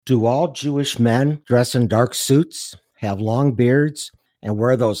Do all Jewish men dress in dark suits, have long beards, and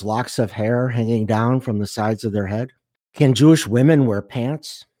wear those locks of hair hanging down from the sides of their head? Can Jewish women wear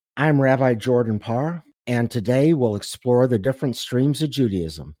pants? I'm Rabbi Jordan Parr, and today we'll explore the different streams of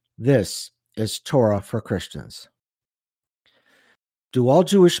Judaism. This is Torah for Christians. Do all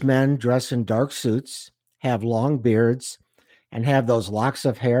Jewish men dress in dark suits, have long beards, and have those locks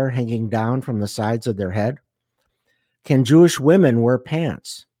of hair hanging down from the sides of their head? Can Jewish women wear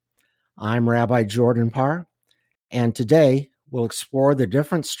pants? I'm Rabbi Jordan Parr, and today we'll explore the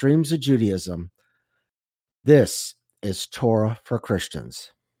different streams of Judaism. This is Torah for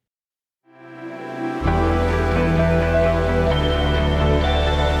Christians.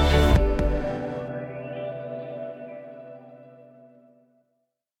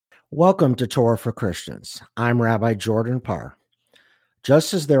 Welcome to Torah for Christians. I'm Rabbi Jordan Parr.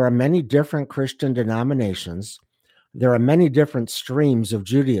 Just as there are many different Christian denominations, there are many different streams of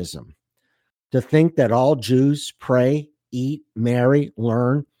Judaism. To think that all Jews pray, eat, marry,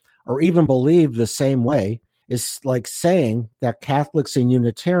 learn, or even believe the same way is like saying that Catholics and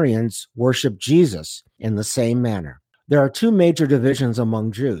Unitarians worship Jesus in the same manner. There are two major divisions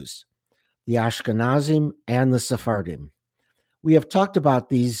among Jews, the Ashkenazim and the Sephardim. We have talked about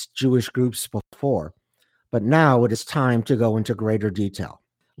these Jewish groups before, but now it is time to go into greater detail.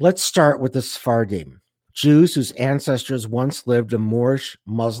 Let's start with the Sephardim, Jews whose ancestors once lived in Moorish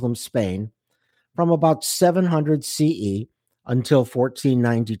Muslim Spain from about 700 CE until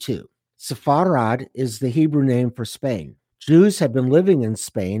 1492. Sepharad is the Hebrew name for Spain. Jews had been living in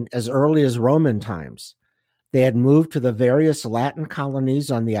Spain as early as Roman times. They had moved to the various Latin colonies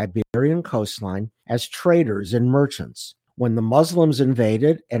on the Iberian coastline as traders and merchants. When the Muslims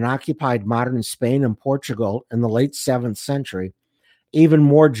invaded and occupied modern Spain and Portugal in the late 7th century, even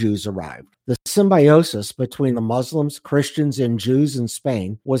more Jews arrived. The symbiosis between the Muslims, Christians, and Jews in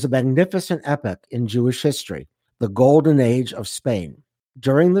Spain was a magnificent epoch in Jewish history, the golden age of Spain.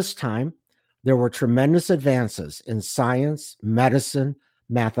 During this time, there were tremendous advances in science, medicine,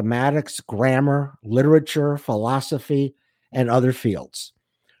 mathematics, grammar, literature, philosophy, and other fields.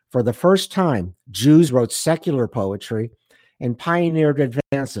 For the first time, Jews wrote secular poetry and pioneered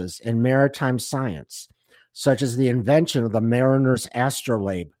advances in maritime science, such as the invention of the mariner's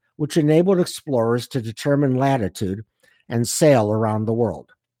astrolabe, which enabled explorers to determine latitude and sail around the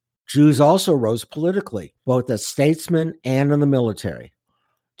world. Jews also rose politically, both as statesmen and in the military.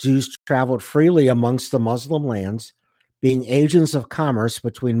 Jews traveled freely amongst the Muslim lands, being agents of commerce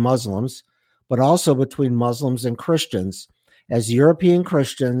between Muslims, but also between Muslims and Christians, as European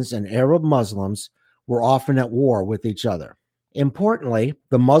Christians and Arab Muslims were often at war with each other. Importantly,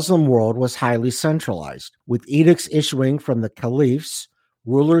 the Muslim world was highly centralized, with edicts issuing from the caliphs,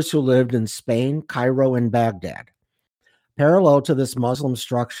 rulers who lived in Spain, Cairo, and Baghdad. Parallel to this Muslim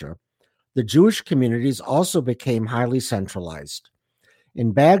structure, the Jewish communities also became highly centralized.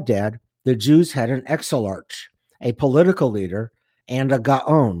 In Baghdad, the Jews had an exilarch, a political leader, and a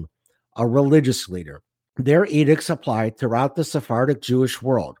gaon, a religious leader. Their edicts applied throughout the Sephardic Jewish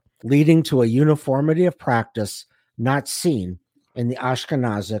world, leading to a uniformity of practice not seen in the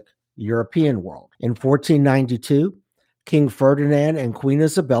Ashkenazic European world. In 1492, King Ferdinand and Queen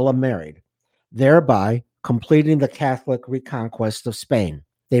Isabella married, thereby completing the Catholic reconquest of Spain.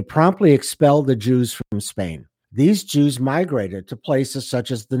 They promptly expelled the Jews from Spain. These Jews migrated to places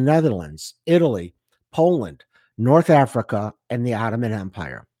such as the Netherlands, Italy, Poland, North Africa, and the Ottoman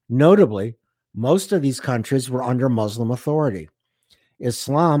Empire. Notably, most of these countries were under Muslim authority.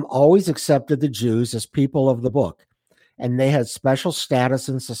 Islam always accepted the Jews as people of the book, and they had special status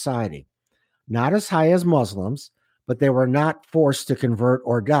in society. Not as high as Muslims, but they were not forced to convert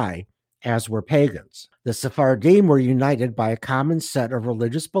or die, as were pagans. The Sephardim were united by a common set of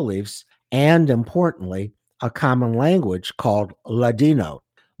religious beliefs and, importantly, a common language called Ladino.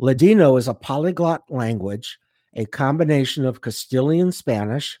 Ladino is a polyglot language, a combination of Castilian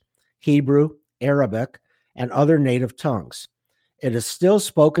Spanish, Hebrew, Arabic, and other native tongues. It is still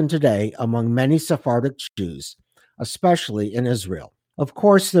spoken today among many Sephardic Jews, especially in Israel. Of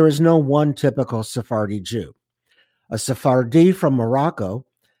course, there is no one typical Sephardi Jew. A Sephardi from Morocco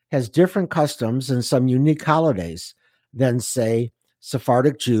has different customs and some unique holidays than, say,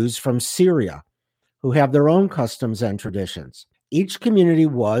 Sephardic Jews from Syria, who have their own customs and traditions. Each community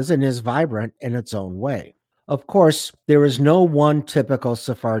was and is vibrant in its own way. Of course, there is no one typical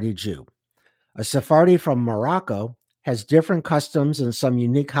Sephardi Jew. A Sephardi from Morocco has different customs and some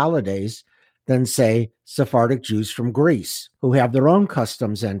unique holidays than, say, Sephardic Jews from Greece, who have their own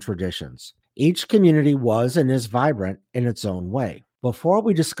customs and traditions. Each community was and is vibrant in its own way. Before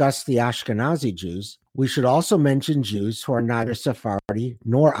we discuss the Ashkenazi Jews, We should also mention Jews who are neither Sephardi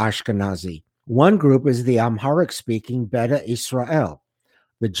nor Ashkenazi. One group is the Amharic-speaking Beta Israel,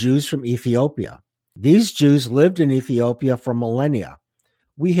 the Jews from Ethiopia. These Jews lived in Ethiopia for millennia.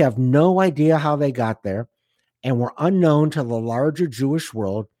 We have no idea how they got there and were unknown to the larger Jewish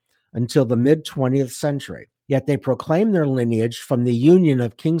world until the mid-20th century. Yet they proclaim their lineage from the union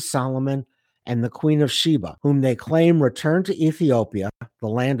of King Solomon and the Queen of Sheba, whom they claim returned to Ethiopia, the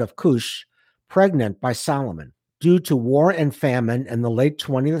land of Cush, pregnant by Solomon. Due to war and famine in the late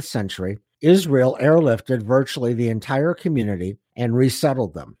 20th century, Israel airlifted virtually the entire community and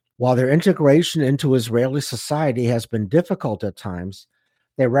resettled them. While their integration into Israeli society has been difficult at times,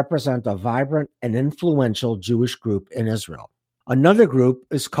 they represent a vibrant and influential Jewish group in Israel. Another group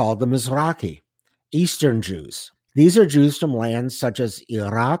is called the Mizrahi, Eastern Jews. These are Jews from lands such as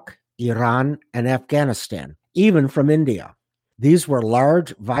Iraq, Iran, and Afghanistan, even from India. These were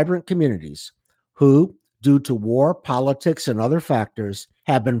large, vibrant communities who, due to war, politics, and other factors,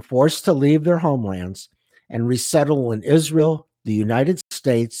 have been forced to leave their homelands and resettle in Israel, the United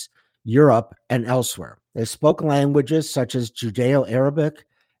States, Europe, and elsewhere. They spoke languages such as Judeo-Arabic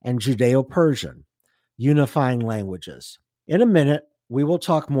and Judeo-Persian, unifying languages. In a minute, we will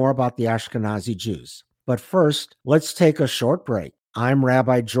talk more about the Ashkenazi Jews. But first, let's take a short break. I'm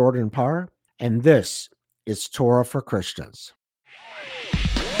Rabbi Jordan Parr, and this is Torah for Christians.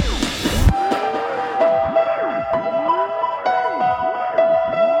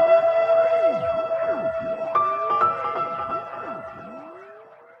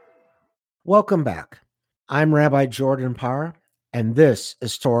 Welcome back. I'm Rabbi Jordan Parr, and this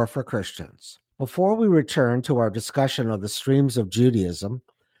is Torah for Christians. Before we return to our discussion of the streams of Judaism,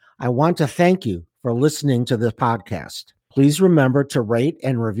 I want to thank you for listening to this podcast. Please remember to rate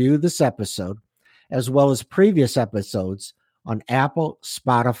and review this episode, as well as previous episodes on Apple,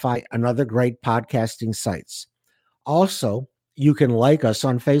 Spotify, and other great podcasting sites. Also, you can like us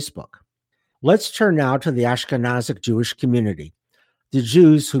on Facebook. Let's turn now to the Ashkenazic Jewish community, the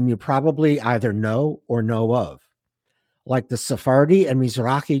Jews whom you probably either know or know of. Like the Sephardi and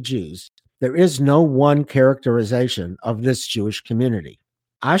Mizrahi Jews, there is no one characterization of this Jewish community.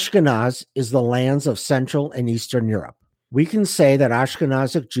 Ashkenaz is the lands of Central and Eastern Europe. We can say that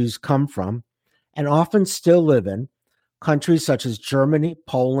Ashkenazic Jews come from, and often still live in, countries such as Germany,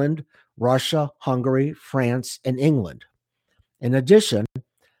 Poland, Russia, Hungary, France, and England. In addition,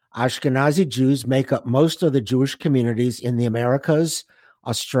 Ashkenazi Jews make up most of the Jewish communities in the Americas,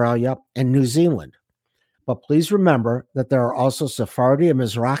 Australia, and New Zealand. But please remember that there are also Sephardi and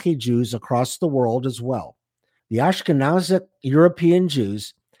Mizrahi Jews across the world as well. The Ashkenazic European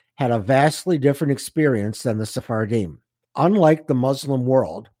Jews had a vastly different experience than the Sephardim. Unlike the Muslim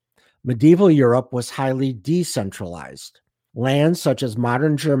world, medieval Europe was highly decentralized. Lands such as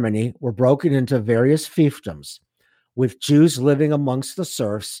modern Germany were broken into various fiefdoms, with Jews living amongst the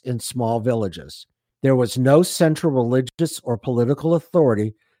serfs in small villages. There was no central religious or political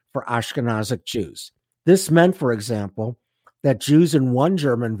authority for Ashkenazic Jews. This meant, for example, that Jews in one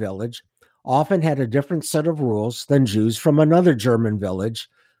German village often had a different set of rules than Jews from another German village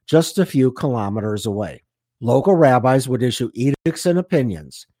just a few kilometers away. Local rabbis would issue edicts and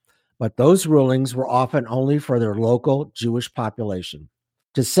opinions, but those rulings were often only for their local Jewish population.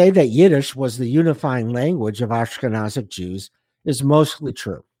 To say that Yiddish was the unifying language of Ashkenazic Jews is mostly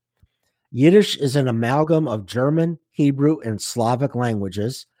true. Yiddish is an amalgam of German, Hebrew, and Slavic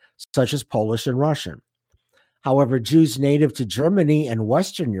languages, such as Polish and Russian. However, Jews native to Germany and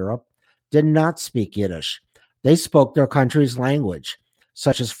Western Europe did not speak Yiddish. They spoke their country's language,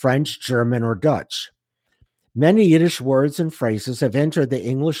 such as French, German, or Dutch. Many Yiddish words and phrases have entered the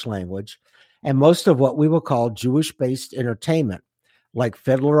English language, and most of what we will call Jewish-based entertainment, like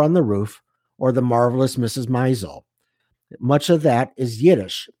Fiddler on the Roof or The Marvelous Mrs. Maisel. Much of that is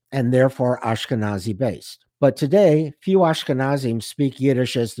Yiddish and therefore Ashkenazi-based. But today, few Ashkenazim speak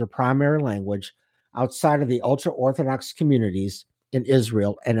Yiddish as their primary language outside of the ultra-Orthodox communities in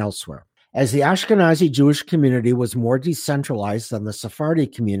Israel and elsewhere. As the Ashkenazi Jewish community was more decentralized than the Sephardi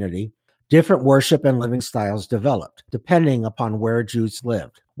community, different worship and living styles developed, depending upon where Jews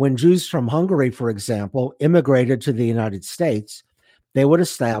lived. When Jews from Hungary, for example, immigrated to the United States, they would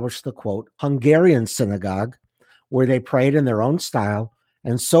establish the, quote, Hungarian synagogue, where they prayed in their own style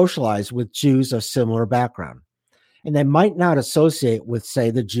and socialized with Jews of similar background. And they might not associate with, say,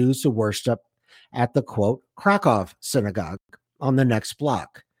 the Jews who worship at the, quote, Krakow synagogue on the next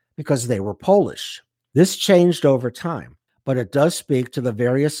block, because they were Polish. This changed over time, but it does speak to the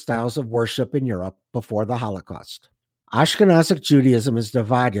various styles of worship in Europe before the Holocaust. Ashkenazic Judaism is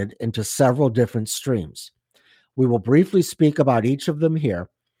divided into several different streams. We will briefly speak about each of them here,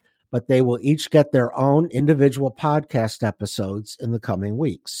 but they will each get their own individual podcast episodes in the coming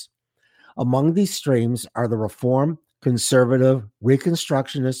weeks. Among these streams are the Reform, Conservative,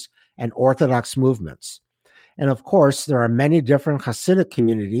 Reconstructionist, and Orthodox movements. And of course, there are many different Hasidic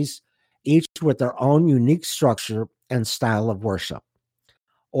communities, each with their own unique structure and style of worship.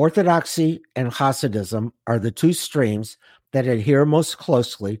 Orthodoxy and Hasidism are the two streams that adhere most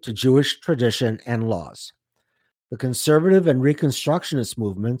closely to Jewish tradition and laws. The conservative and Reconstructionist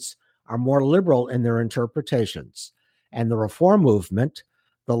movements are more liberal in their interpretations, and the Reform movement,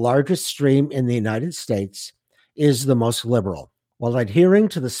 the largest stream in the United States, is the most liberal. While adhering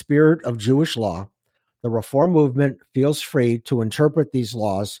to the spirit of Jewish law, the Reform movement feels free to interpret these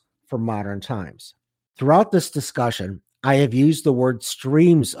laws for modern times. Throughout this discussion, I have used the word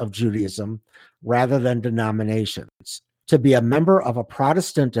streams of Judaism rather than denominations. To be a member of a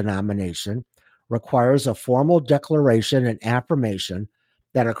Protestant denomination requires a formal declaration and affirmation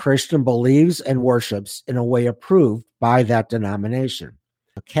that a Christian believes and worships in a way approved by that denomination.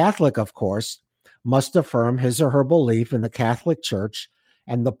 A Catholic, of course, must affirm his or her belief in the Catholic Church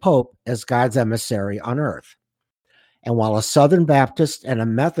and the Pope as God's emissary on earth. And while a Southern Baptist and a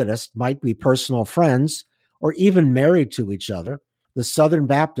Methodist might be personal friends or even married to each other, the Southern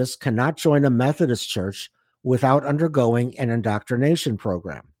Baptist cannot join a Methodist church without undergoing an indoctrination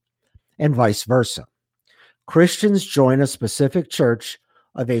program, and vice versa. Christians join a specific church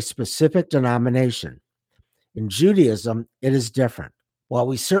of a specific denomination. In Judaism, it is different. While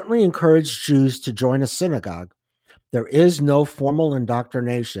we certainly encourage Jews to join a synagogue, there is no formal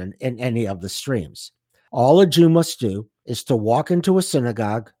indoctrination in any of the streams. All a Jew must do is to walk into a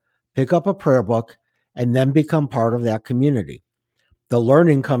synagogue, pick up a prayer book, and then become part of that community. The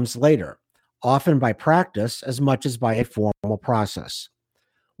learning comes later, often by practice as much as by a formal process.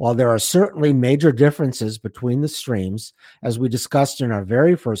 While there are certainly major differences between the streams, as we discussed in our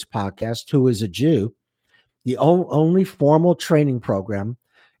very first podcast, Who is a Jew?, the only formal training program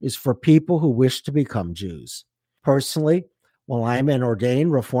is for people who wish to become Jews. Personally, while I am an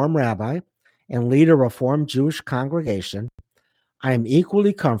ordained Reform rabbi and lead a Reformed Jewish congregation, I am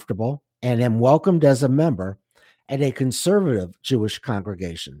equally comfortable and am welcomed as a member at a conservative Jewish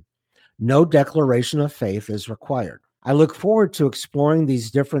congregation. No declaration of faith is required. I look forward to exploring these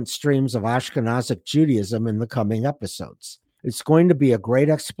different streams of Ashkenazic Judaism in the coming episodes. It's going to be a great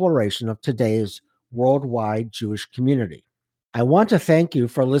exploration of today's worldwide Jewish community. I want to thank you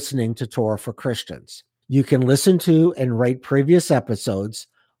for listening to Torah for Christians. You can listen to and rate previous episodes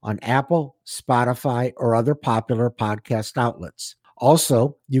on Apple, Spotify, or other popular podcast outlets.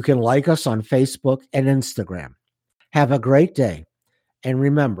 Also, you can like us on Facebook and Instagram. Have a great day. And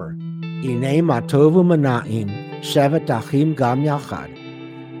remember, Inei Matovu Mana'im Shevet Achim Gam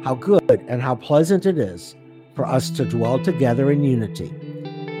Yachad. How good and how pleasant it is for us to dwell together in unity.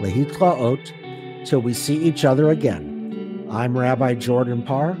 Lehitlaot, till we see each other again. I'm Rabbi Jordan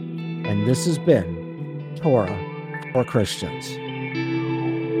Parr, and this has been Torah for Christians.